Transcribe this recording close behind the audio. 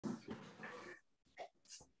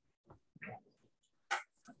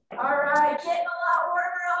All right, getting a lot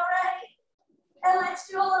warmer already. And let's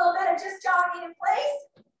do a little bit of just jogging in place.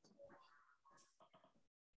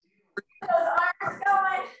 Those arms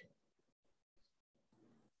going.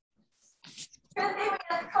 Good thing we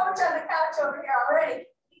got the coach on the couch over here already.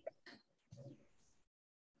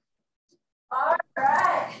 All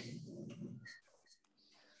right.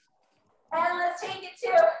 And let's take it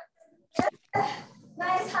to just a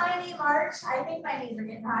nice high knee march. I think my knees are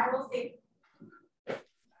getting high. We'll see.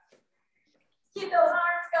 Keep those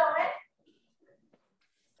arms going.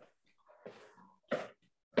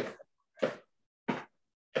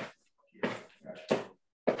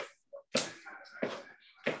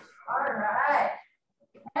 All right.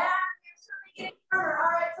 And here's really getting warmer.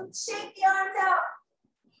 All right, so shake the arms out.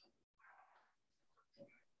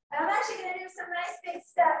 And I'm actually going to do some nice big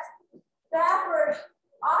steps backward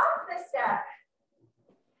off the step.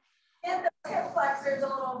 Get those hip flexors a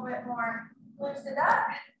little bit more loosened up.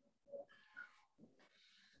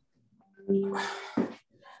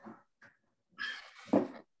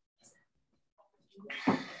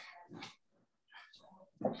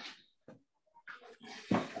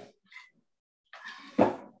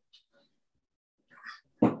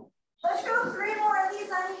 Let's go 3 more of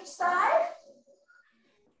these on each side.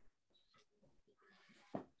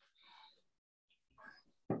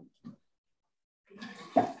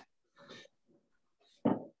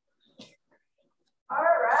 All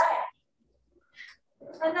right.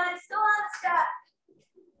 And then still on step.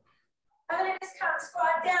 I'm going to just kind of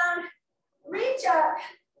squat down, reach up,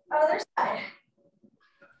 other side.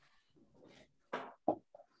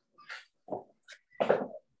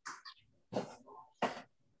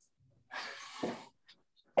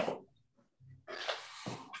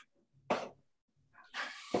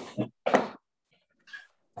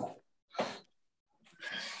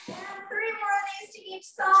 And 3 more of these to each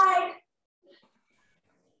side.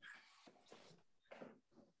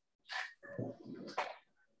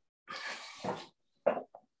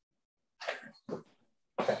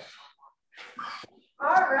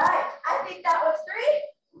 All right, I think that was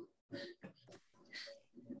 3.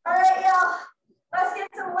 All right, y'all, let's get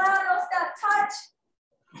some lateral step touch.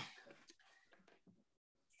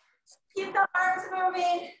 Keep the arms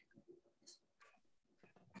moving.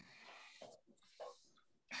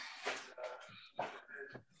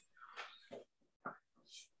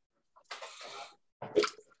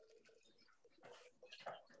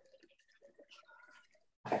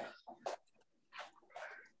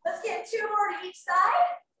 Let's get 2 more to each side.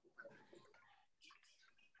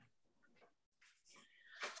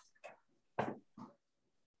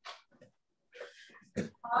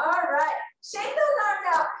 All right, shake those arms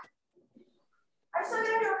out. I'm still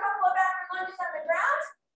going to do a couple of backward lunges on the ground,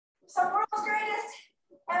 some world's greatest,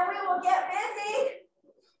 and we will get busy.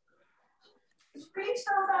 Reach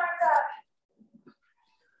those arms up.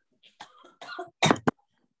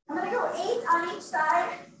 I'm going to go 8 on each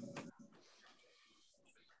side.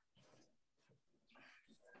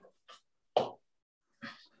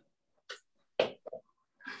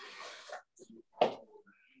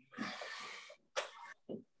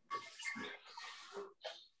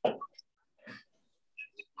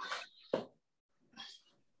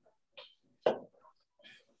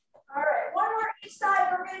 All right, 1 more each side.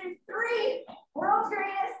 We're going to do 3. World's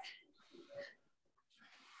greatest.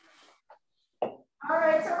 All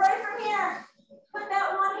right, so right from here, put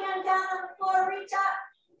that one hand down on the floor, reach up.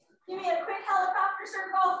 Give me a quick helicopter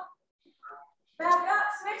circle. Back up,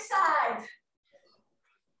 switch sides.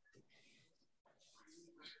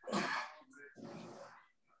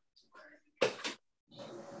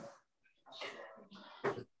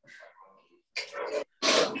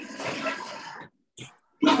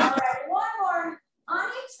 All right, 1 more on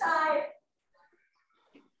each side.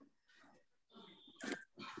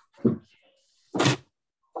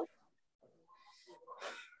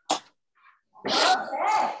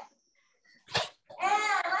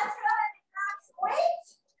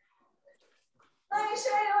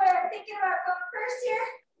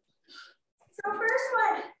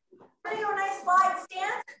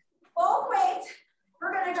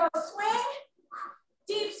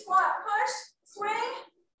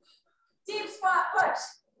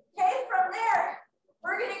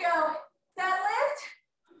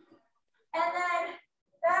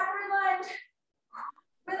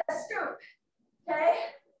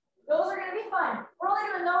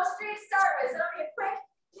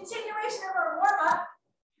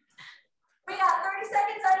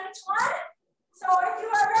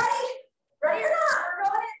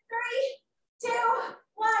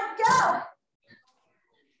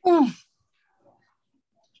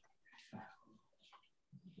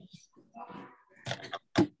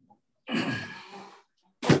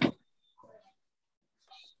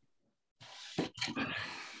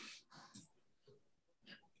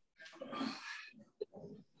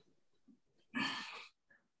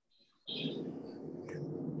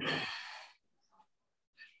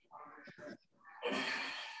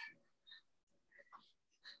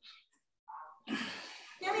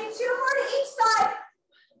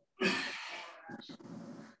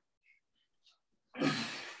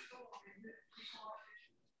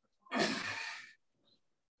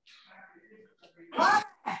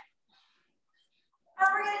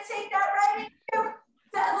 gonna take that right into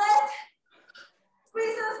deadlift.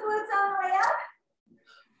 Squeeze those glutes on the way up.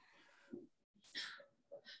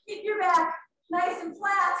 Keep your back nice and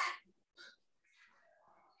flat.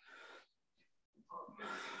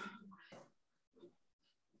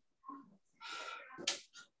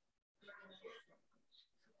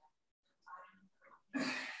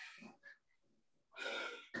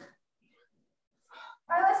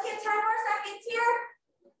 All right, let's get 10 more seconds here.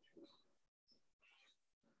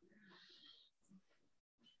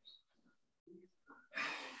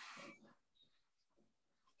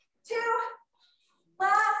 Two,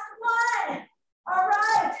 last one. All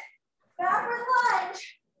right, backward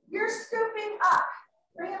lunge. You're scooping up.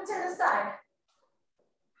 Bring them to the side.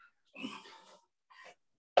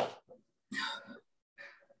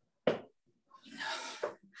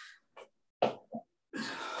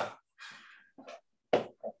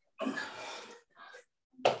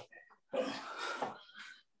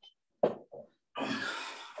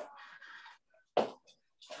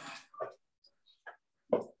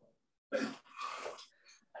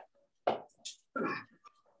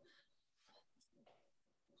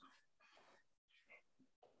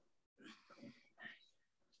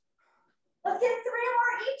 Let's get 3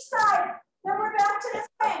 more each side. Then we're back to the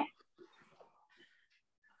swing.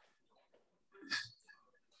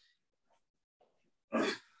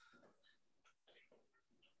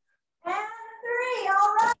 And 3.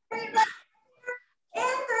 All right. In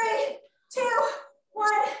 3, 2, 1.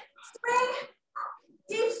 Swing.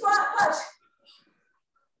 Deep squat push.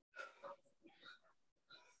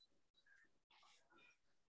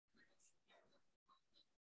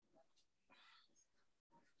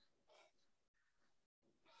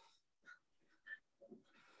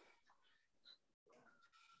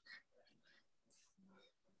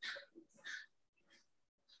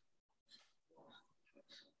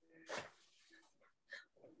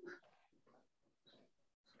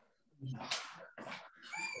 All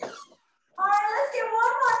right, let's get 1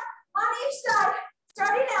 more on each side.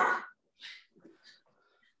 Starting now.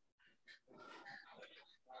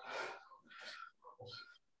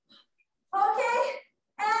 Okay,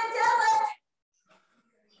 and deadlift.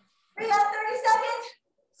 We got 30 seconds.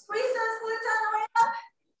 Squeeze those glutes on the way up.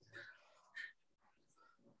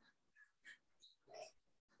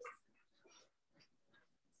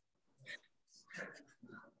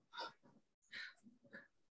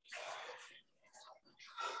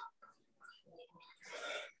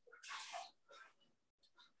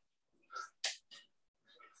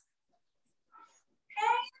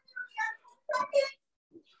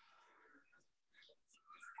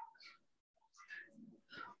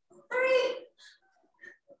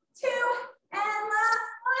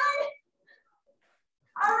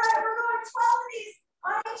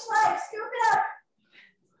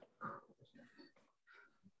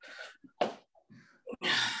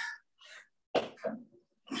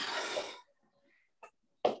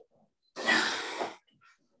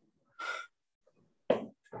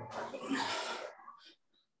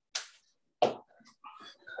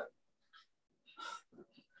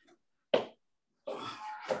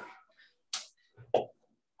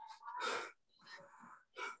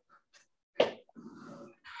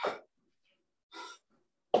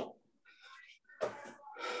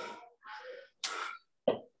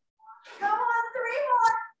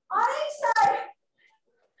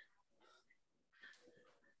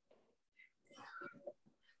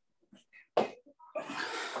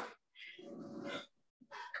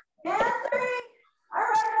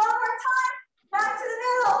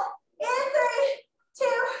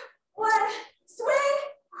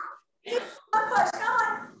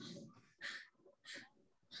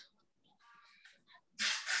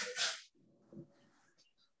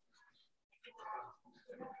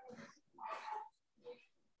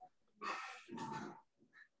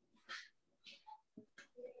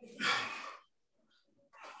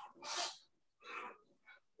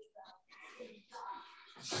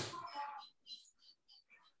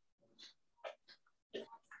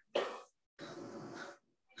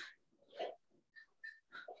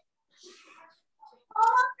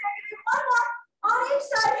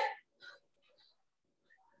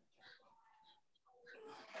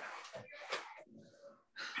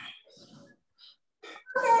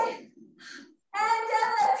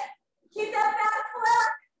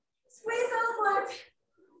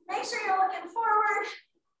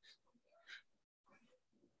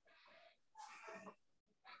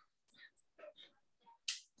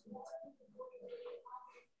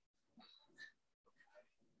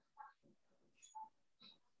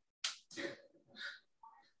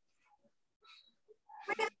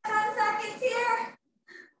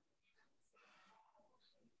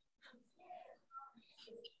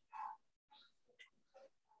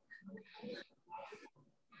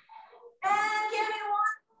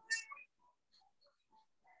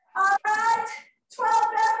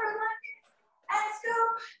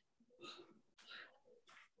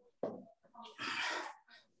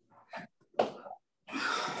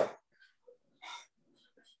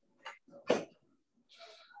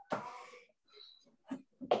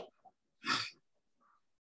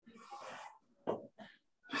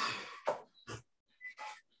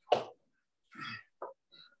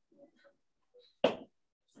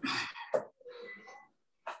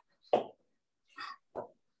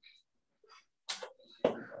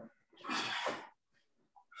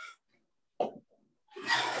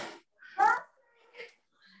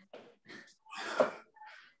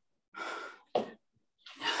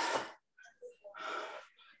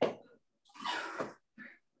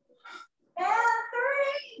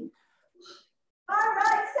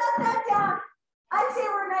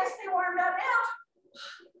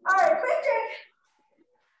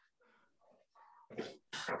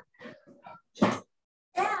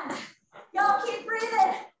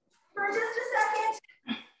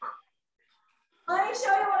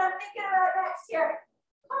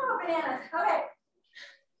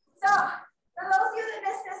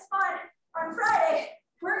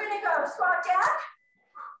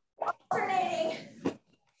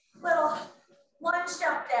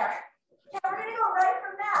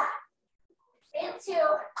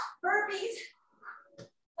 burpees.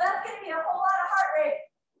 That's going to be a whole lot of heart rate.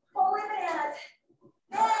 Holy bananas.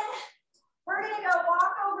 Then we're going to go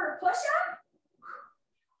walk over push-up.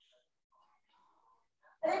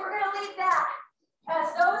 I think we're going to leave that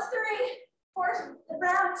as those three for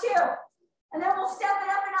round 2. And then we'll step it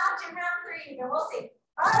up a notch in round 3. And we'll see.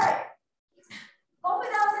 All right.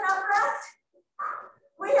 Hopefully that was enough rest.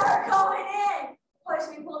 We are going in.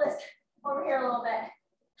 Push me, pull this over here a little bit.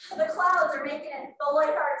 The clouds are making it the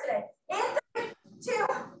light hard today. In 3, 2,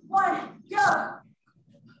 1, go.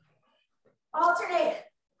 Alternate,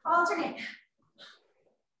 alternate.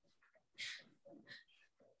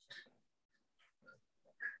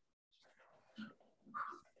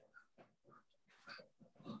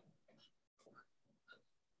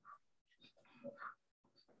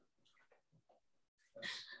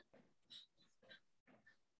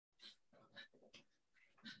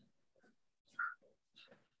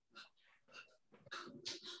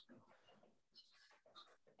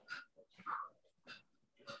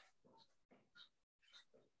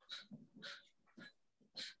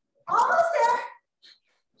 Almost there.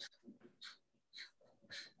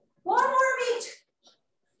 One more of each.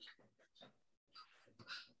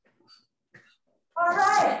 All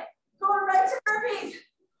right, going right to burpees.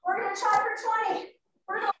 We're going to try for 20.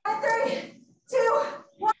 We're going 3, 2,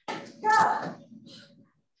 1, go.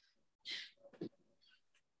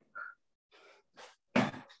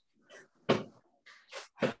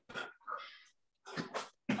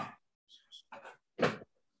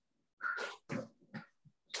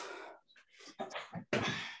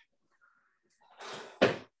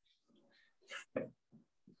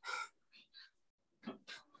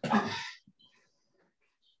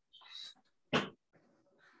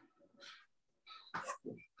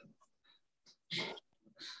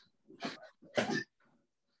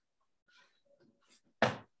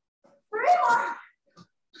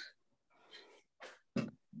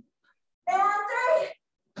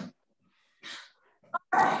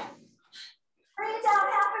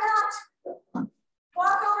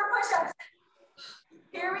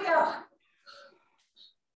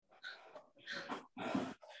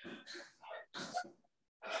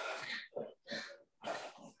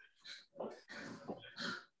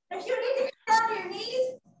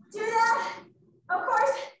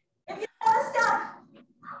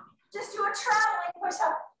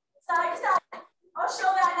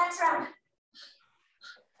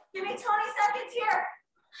 Give me 20 seconds here.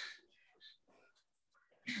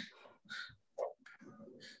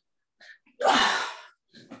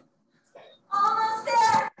 Almost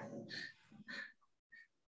there.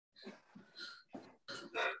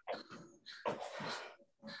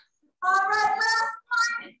 All right, last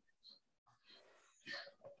one.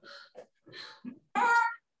 And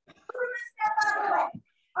we're going to step out of the way.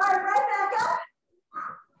 All right, right back up.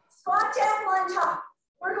 Squat, jack, lunge hop.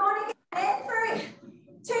 We're going to get in 3,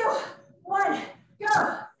 2, 1,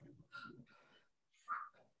 go.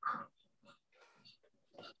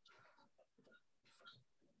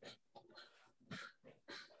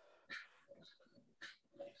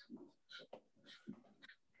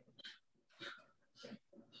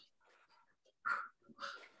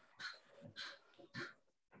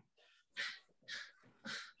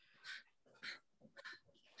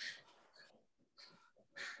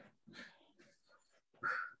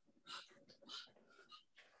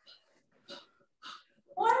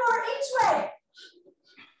 One more each way.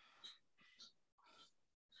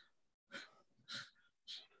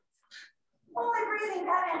 Only breathing,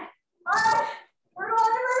 Batman. All right, we're going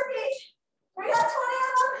to burpees. We got 20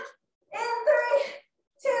 of them. In 3,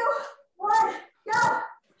 2, 1, go.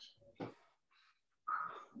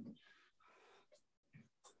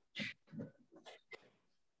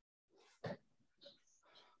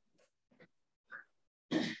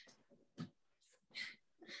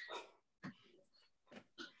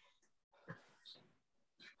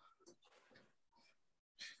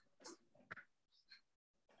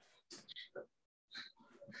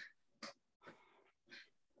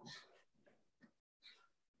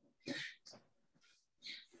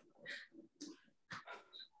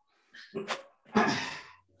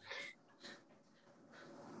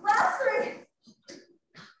 Last 3.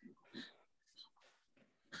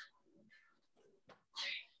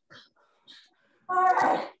 All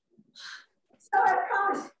right. So I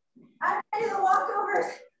promise, I'm going to do the walkovers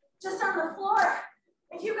just on the floor.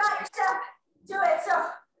 If you got your step, do it. So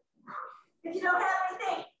if you don't have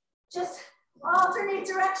anything, just alternate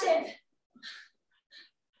direction.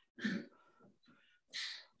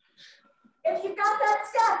 If you've got that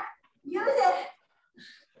step, use it.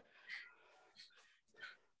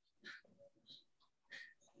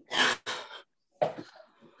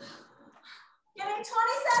 20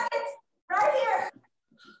 seconds right here.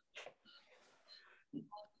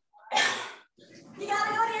 You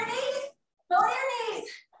gotta go to your knees. Go to your knees.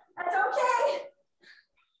 That's okay.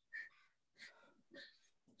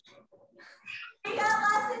 We got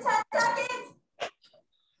less than 10 seconds.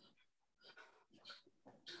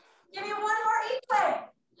 Give me one more each way.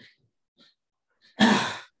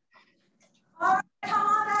 All right, come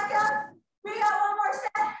on back up. We got one more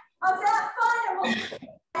set of that fun and we'll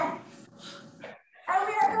and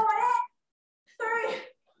we are going in. 3,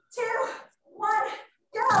 2, 1,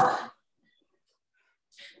 go.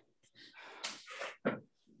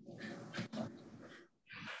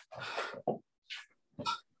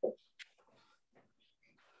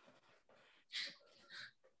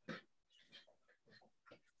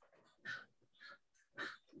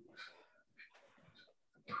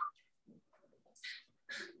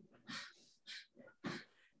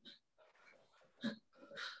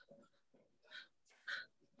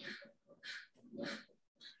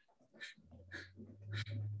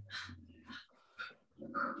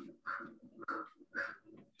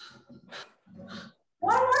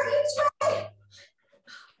 One more each way.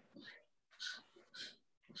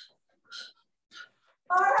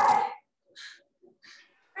 All right.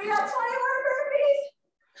 We got 20 more burpees.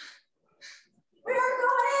 We are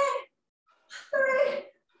going in. 3,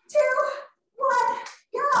 2, 1,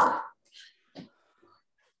 go.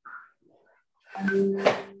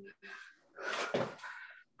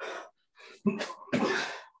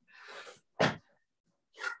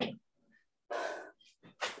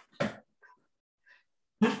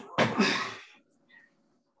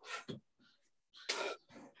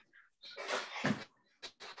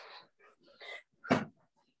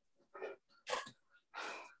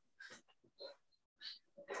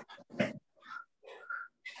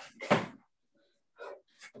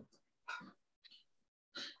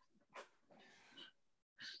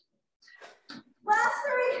 Last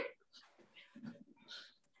 3.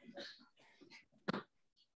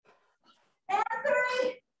 And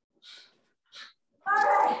 3. All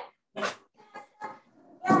right.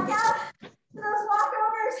 Back out to those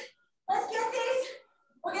walkovers. Let's get these.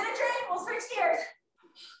 We'll get a drink. We'll switch gears.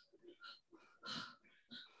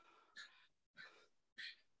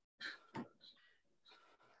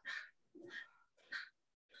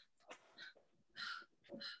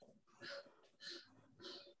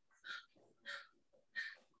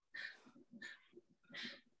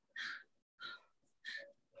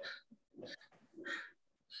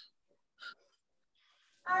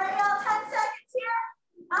 All right, y'all, 10 seconds here.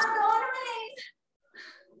 I'm going to my knees.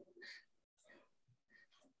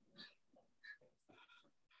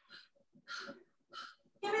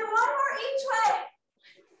 Give me one more each way.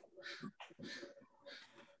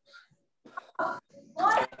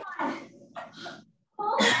 One.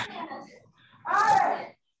 Hold your hands. All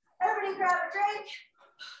right, everybody grab a drink.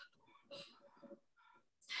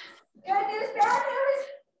 Good news, bad news.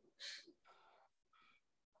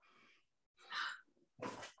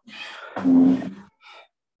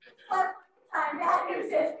 Slept time. Bad news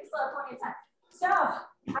is we slept plenty of time. So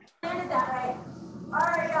I landed that right. All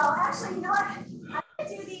right, y'all. Actually, you know what? I'm gonna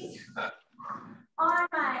do these on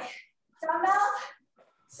my dumbbells.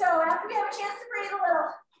 So after we have a chance to breathe a little,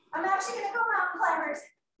 I'm actually gonna go mountain climbers.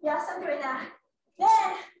 Yes, I'm doing that.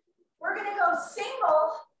 Then we're gonna go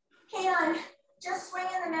single hand, just swing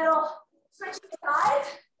in the middle, switching sides.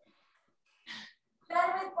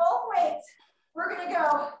 Then with both weights, we're gonna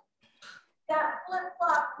go that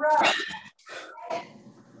flip-flop row. Okay.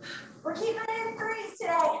 We're keeping it in 3s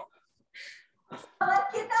today. So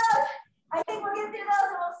let's get those. I think we'll get through those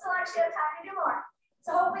and we'll still actually have time to do more.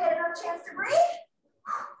 So hopefully I had enough chance to breathe.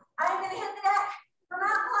 I'm gonna hit the deck for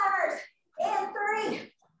mountain climbers in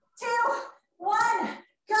 3, 2, 1.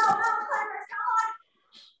 Go, mountain climbers, come on.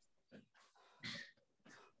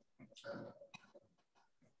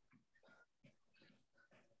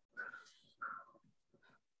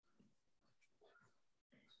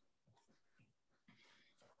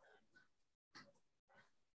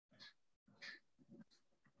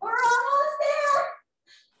 We're almost there.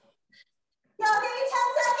 Y'all give me 10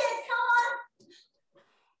 seconds, come on.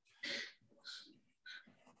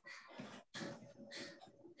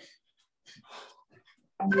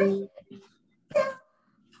 3, 2,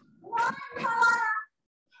 1, come on.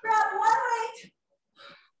 Grab one weight.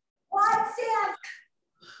 Wide stance.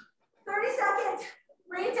 30 seconds.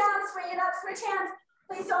 Bring it down, swing it up, switch hands.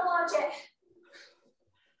 Please don't launch it.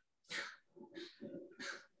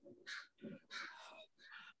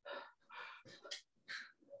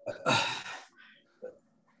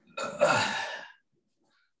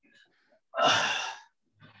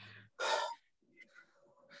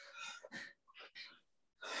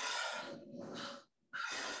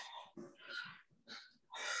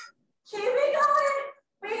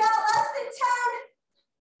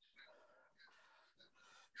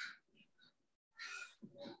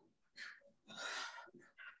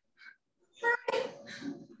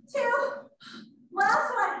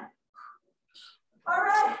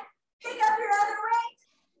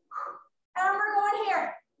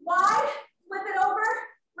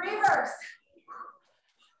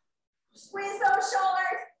 Squeeze those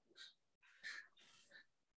shoulders.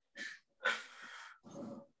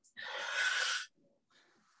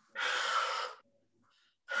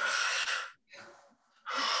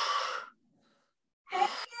 Hang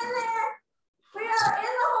in there. We are in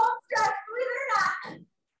the home stretch, believe it or not.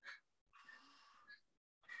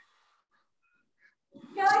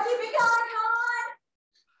 Gotta keep it going, come on.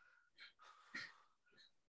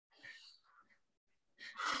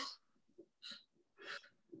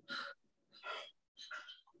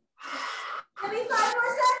 Give me 5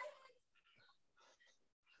 more seconds.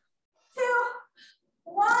 2,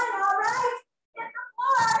 1, all right. Hit the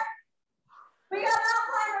floor. We got mountain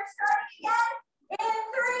climbers starting again in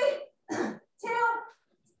 3, 2,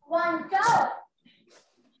 1, go.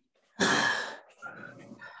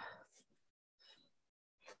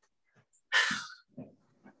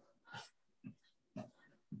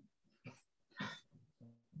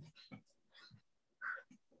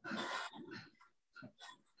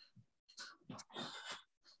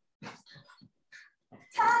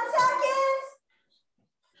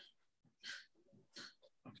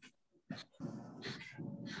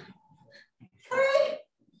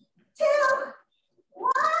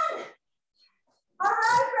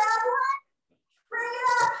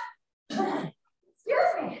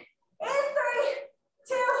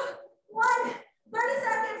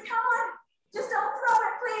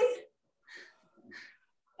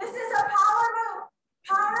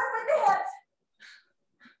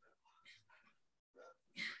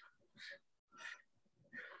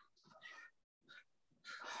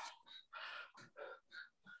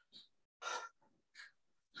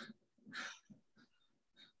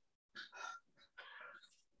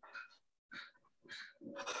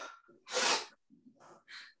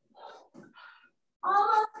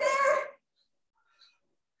 Almost there.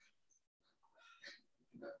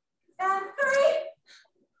 And 3,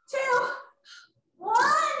 2, 1.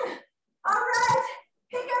 All right.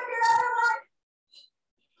 Pick up your other one.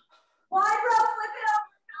 Wide row, flip it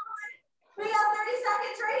over. Come on. We got 30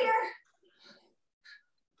 seconds right here.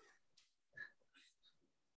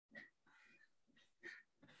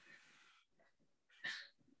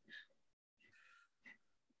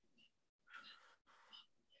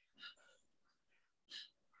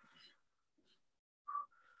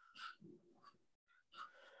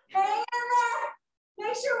 Hang in there.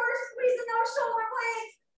 Make sure we're squeezing those shoulder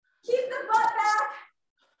blades. Keep the butt back.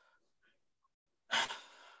 5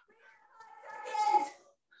 seconds.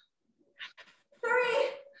 3.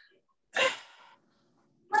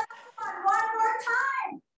 Last one. One more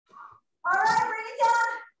time. All right, bring it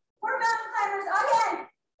down. We're mountain climbers again.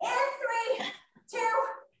 In 3, 2,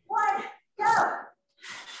 1, go.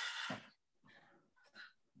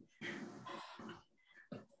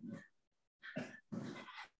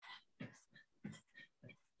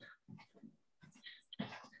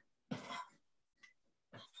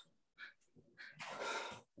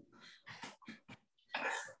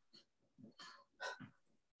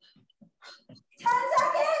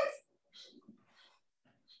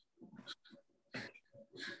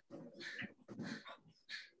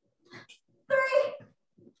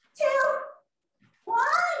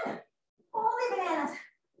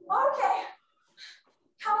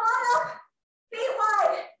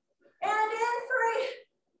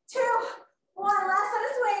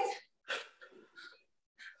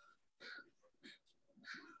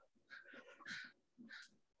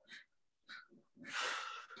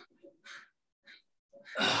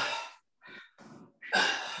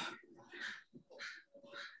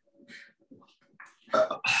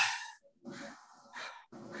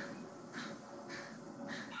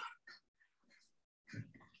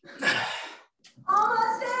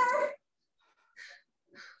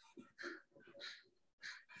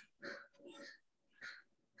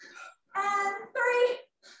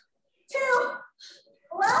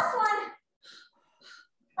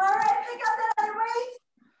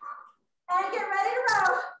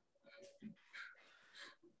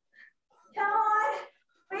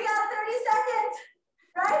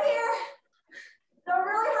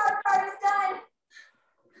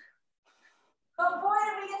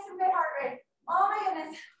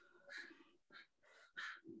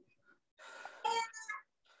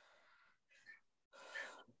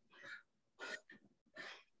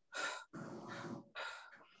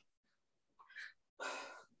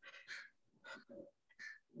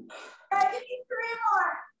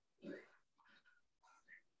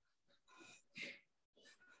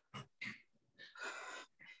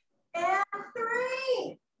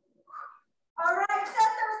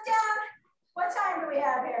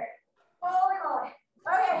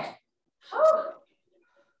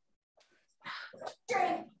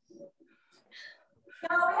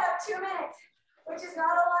 Now we have 2 minutes, which is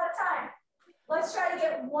not a lot of time. Let's try to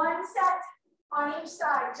get 1 set on each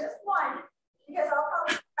side, just 1, because I'll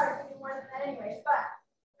probably try to do more than that anyways, but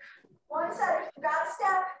 1 set. If you got a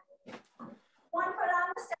step, 1 foot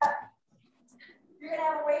on the step. You're gonna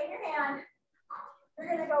have a weight in your hand. You're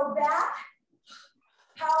gonna go back,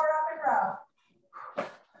 power up and row.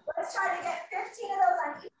 Let's try to get 15 of those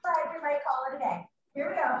on each side. We might call it a day. Here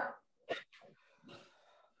we go.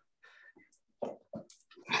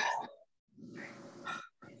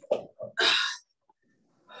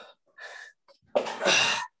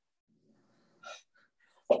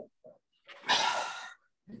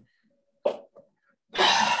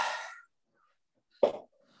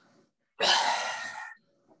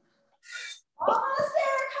 Almost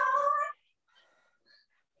there, come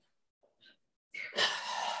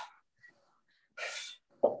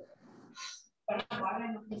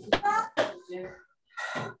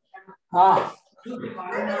Ah. Bring it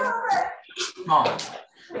over. Oh.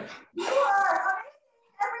 You are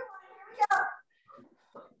amazing, everyone. Here we go.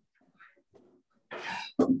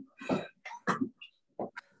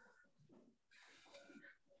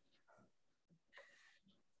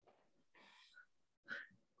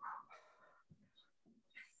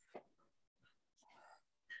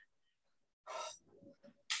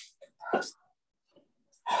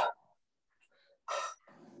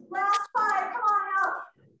 Last 5, come on now.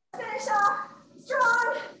 Finish off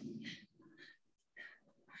strong.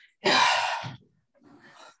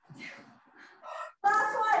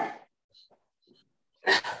 Last one.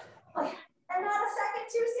 And not a second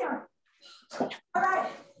too soon. All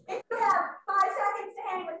right, if you have 5 seconds to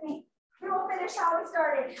hang with me, we will finish how we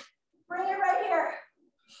started. Bring it right here.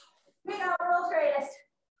 We got world's greatest.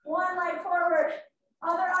 1 leg forward,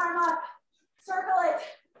 other arm up, circle it,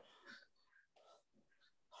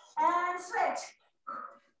 and switch.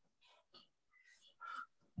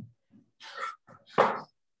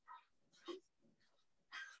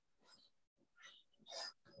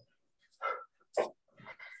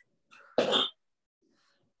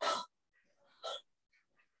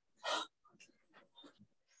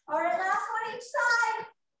 All right, last one each side.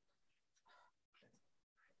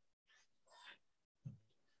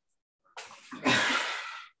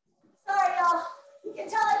 Sorry, y'all. You can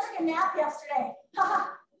tell I took a nap yesterday. I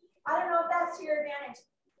don't know if that's to your advantage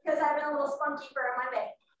because I've been a little spunky for a Monday.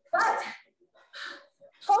 But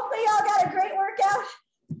hopefully y'all got a great workout.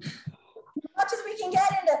 As much as we can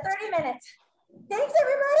get into 30 minutes. Thanks,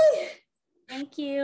 everybody. Thank you.